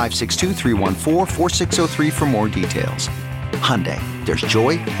call 562-314-4603 for more details. Hyundai, there's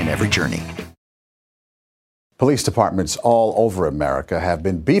joy in every journey. Police departments all over America have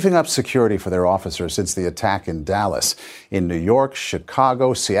been beefing up security for their officers since the attack in Dallas. In New York,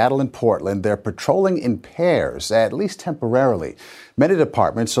 Chicago, Seattle, and Portland, they're patrolling in pairs, at least temporarily. Many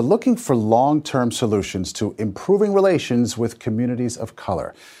departments are looking for long-term solutions to improving relations with communities of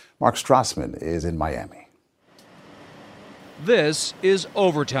color. Mark Strassman is in Miami. This is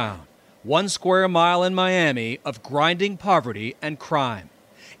Overtown, 1 square mile in Miami of grinding poverty and crime.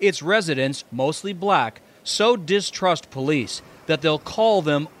 Its residents, mostly black, so distrust police that they'll call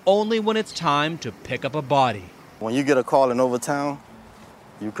them only when it's time to pick up a body. When you get a call in Overtown,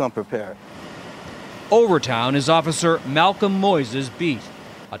 you come prepared. Overtown is Officer Malcolm Moyes' beat,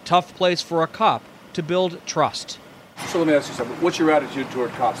 a tough place for a cop to build trust. So let me ask you something. What's your attitude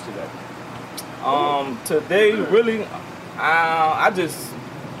toward cops today? Today, really, I just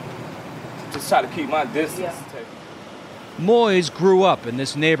try to keep my distance. Yeah. Moyes grew up in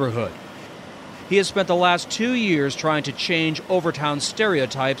this neighborhood. He has spent the last 2 years trying to change Overtown's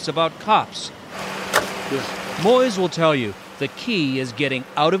stereotypes about cops. Yes. Moyes will tell you the key is getting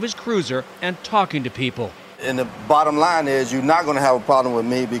out of his cruiser and talking to people. And the bottom line is you're not going to have a problem with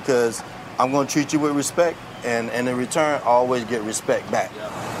me because I'm going to treat you with respect, and in return, always get respect back.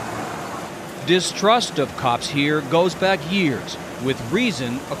 Distrust of cops here goes back years, with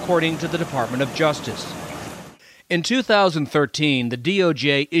reason, according to the Department of Justice. In 2013, the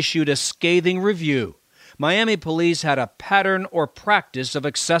DOJ issued a scathing review. Miami police had a pattern or practice of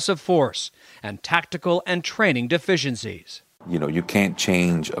excessive force and tactical and training deficiencies. You know, you can't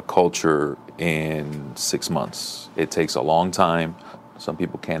change a culture in 6 months. It takes a long time. Some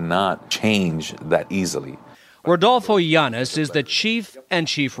people cannot change that easily. Rodolfo Llanes is the chief and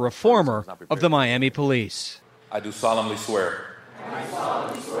chief reformer of the Miami Police. I do solemnly swear.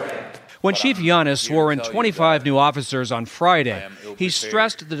 When Chief Llanes swore in 25 new officers on Friday, he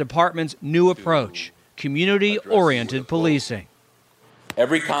stressed the department's new approach, community-oriented policing.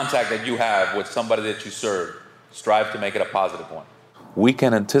 Every contact that you have with somebody that you serve, strive to make it a positive one. We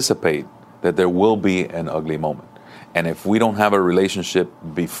can anticipate that there will be an ugly moment. And if we don't have a relationship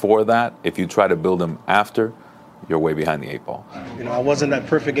before that, if you try to build them after, you're way behind the 8 ball. You know, I wasn't that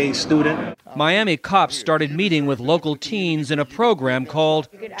perfect A student. Miami cops started meeting with local teens in a program called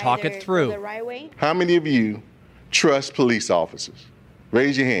Talk It Through. How many of you trust police officers?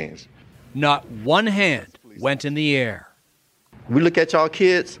 Raise your hands. Not one hand went in the air. We look at y'all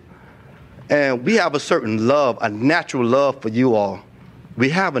kids, and we have a certain love, a natural love for you all. We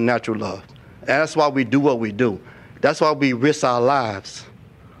have a natural love. And that's why we do what we do. That's why we risk our lives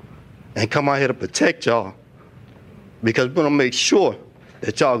and come out here to protect y'all. Because we're going to make sure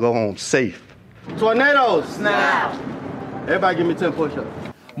that y'all go home safe. Tornadoes! Snap! Everybody give me 10 push-ups.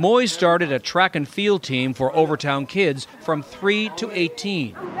 Moyes started a track and field team for Overtown kids from 3 to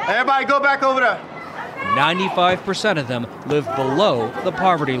 18. Everybody go back over there. 95% of them live below the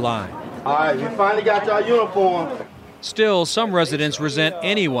poverty line. All right, you finally got your uniform. Still, some residents resent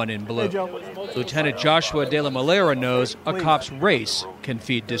anyone in blue. Lieutenant Joshua De La Malera knows a cop's race can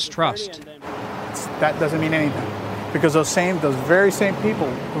feed distrust. That doesn't mean anything. Because those very same people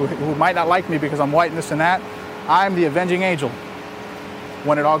who might not like me because I'm white and this and that, I'm the avenging angel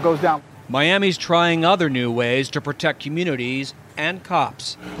when it all goes down. Miami's trying other new ways to protect communities and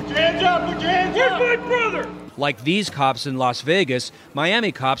cops. Put your hands up, put your hands up. Where's my brother? Like these cops in Las Vegas,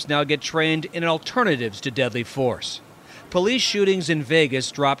 Miami cops now get trained in alternatives to deadly force. Police shootings in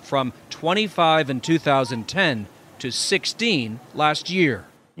Vegas dropped from 25 in 2010 to 16 last year.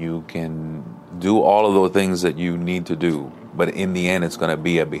 You can do all of those things that you need to do, but in the end, it's going to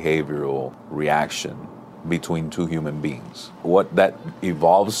be a behavioral reaction between two human beings. What that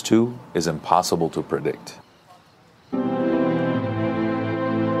evolves to is impossible to predict.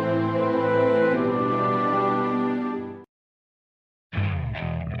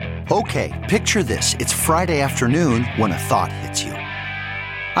 Okay, picture this. It's Friday afternoon when a thought hits you.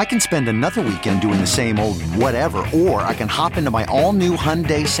 I can spend another weekend doing the same old whatever, or I can hop into my all-new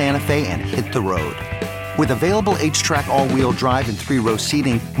Hyundai Santa Fe and hit the road. With available H-Track all-wheel drive and 3-row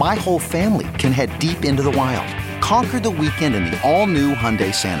seating, my whole family can head deep into the wild. Conquer the weekend in the all-new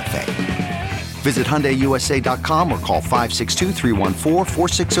Hyundai Santa Fe. Visit HyundaiUSA.com or call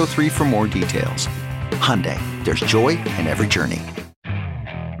 562-314-4603 for more details. Hyundai, there's joy in every journey.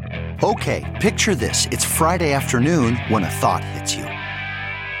 Okay, picture this. It's Friday afternoon when a thought hits you.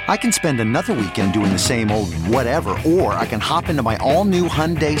 I can spend another weekend doing the same old whatever, or I can hop into my all-new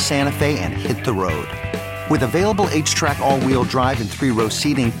Hyundai Santa Fe and hit the road. With available H-Track all-wheel drive and 3-row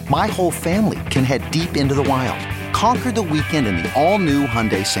seating, my whole family can head deep into the wild. Conquer the weekend in the all-new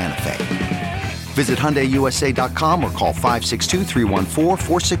Hyundai Santa Fe. Visit HyundaiUSA.com or call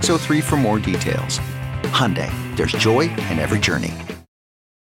 562-314-4603 for more details. Hyundai, there's joy in every journey.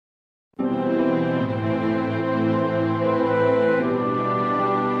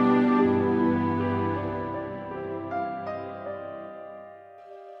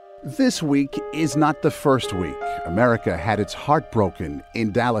 This week is not the first week America had its heart broken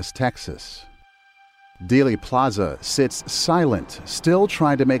in Dallas, Texas. Dealey Plaza sits silent, still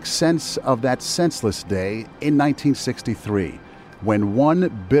trying to make sense of that senseless day in 1963, when one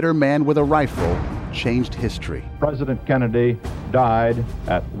bitter man with a rifle changed history. President Kennedy died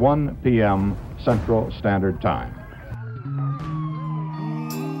at 1 p.m. Central Standard Time.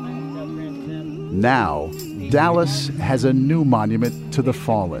 Now, Dallas has a new monument to the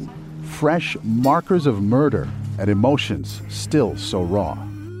fallen. Fresh markers of murder and emotions still so raw.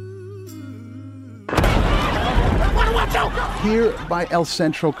 Here by El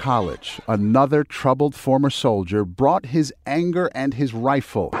Centro College, another troubled former soldier brought his anger and his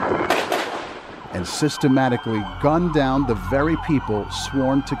rifle and systematically gunned down the very people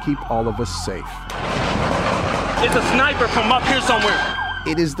sworn to keep all of us safe. It's a sniper from up here somewhere.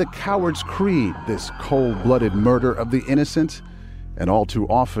 It is the coward's creed, this cold-blooded murder of the innocent, and all too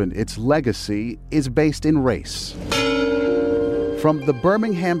often its legacy is based in race. From the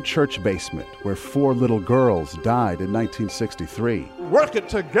Birmingham church basement, where 4 little girls died in 1963. Work it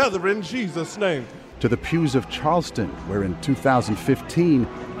together in Jesus' name. To the pews of Charleston, where in 2015,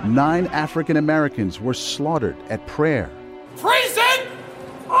 9 African Americans were slaughtered at prayer. Treason!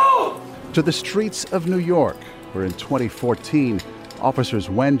 Oh! To the streets of New York, where in 2014, officers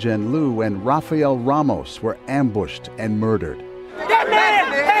Wen Jianlu and Rafael Ramos were ambushed and murdered. That man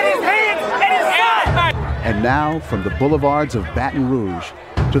had his hands at his side! And now, from the boulevards of Baton Rouge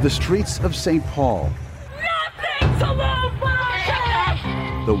to the streets of St. Paul,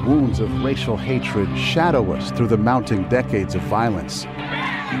 the wounds of racial hatred shadow us through the mounting decades of violence.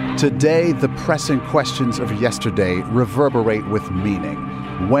 Today, the pressing questions of yesterday reverberate with meaning.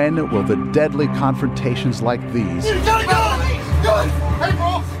 When will the deadly confrontations like these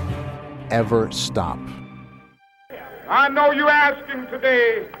ever stop? I know you asking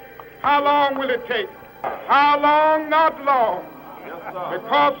today, how long will it take? How long? Not long.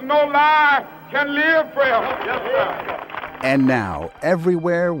 Because no lie can live forever. And now,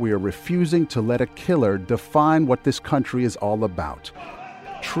 everywhere we are refusing to let a killer define what this country is all about.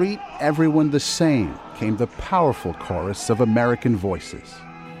 Treat everyone the same, came the powerful chorus of American voices.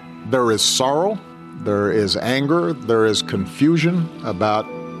 There is sorrow, there is anger, there is confusion about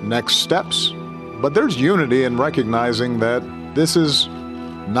next steps, but there's unity in recognizing that this is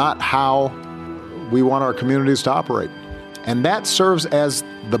not how we want our communities to operate. And that serves as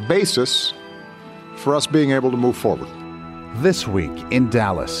the basis for us being able to move forward. This week in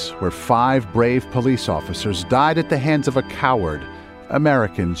Dallas, where 5 brave police officers died at the hands of a coward,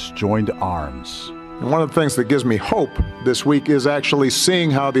 Americans joined arms. And one of the things that gives me hope this week is actually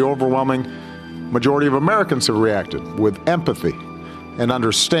seeing how the overwhelming majority of Americans have reacted with empathy and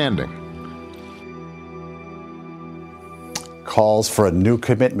understanding. Calls for a new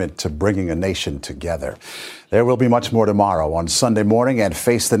commitment to bringing a nation together. There will be much more tomorrow on Sunday morning at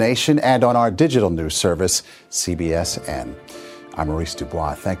Face the Nation and on our digital news service, CBSN. I'm Maurice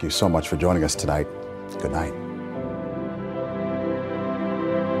Dubois. Thank you so much for joining us tonight. Good night.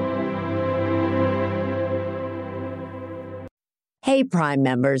 Hey, Hey, Prime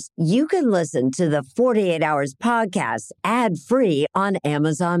members, you can listen to the 48 Hours podcast ad-free on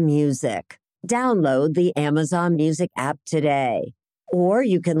Amazon Music. Download the Amazon Music app today. Or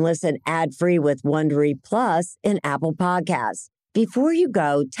you can listen ad-free with Wondery Plus in Apple Podcasts. Before you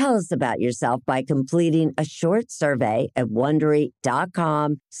go, tell us about yourself by completing a short survey at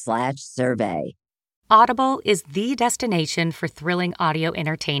Wondery.com/survey. Audible is the destination for thrilling audio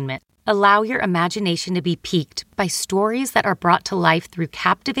entertainment. Allow your imagination to be piqued by stories that are brought to life through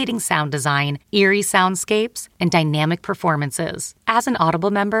captivating sound design, eerie soundscapes, and dynamic performances. As an Audible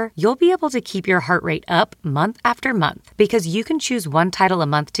member, you'll be able to keep your heart rate up month after month because you can choose one title a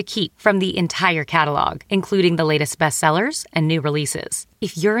month to keep from the entire catalog, including the latest bestsellers and new releases.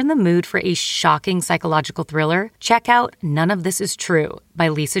 If you're in the mood for a shocking psychological thriller, check out None of This Is True by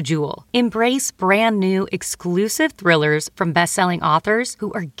Lisa Jewell. Embrace brand new exclusive thrillers from best-selling authors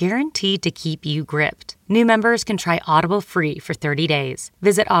who are guaranteed to keep you gripped. New members can try Audible free for 30 days.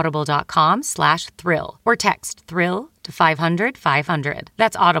 Visit audible.com/thrill or text thrill to 500-500.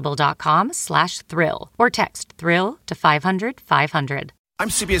 That's audible.com/thrill or text thrill to 500-500. I'm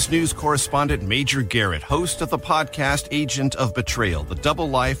CBS News correspondent Major Garrett, host of the podcast Agent of Betrayal, The Double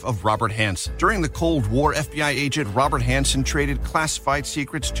Life of Robert Hanssen. During the Cold War, FBI agent Robert Hanssen traded classified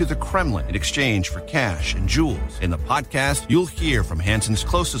secrets to the Kremlin in exchange for cash and jewels. In the podcast, you'll hear from Hanssen's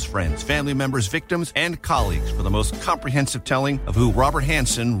closest friends, family members, victims, and colleagues for the most comprehensive telling of who Robert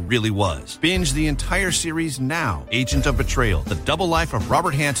Hanssen really was. Binge the entire series now. Agent of Betrayal, The Double Life of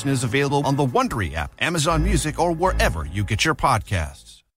Robert Hanssen is available on the Wondery app, Amazon Music, or wherever you get your podcasts.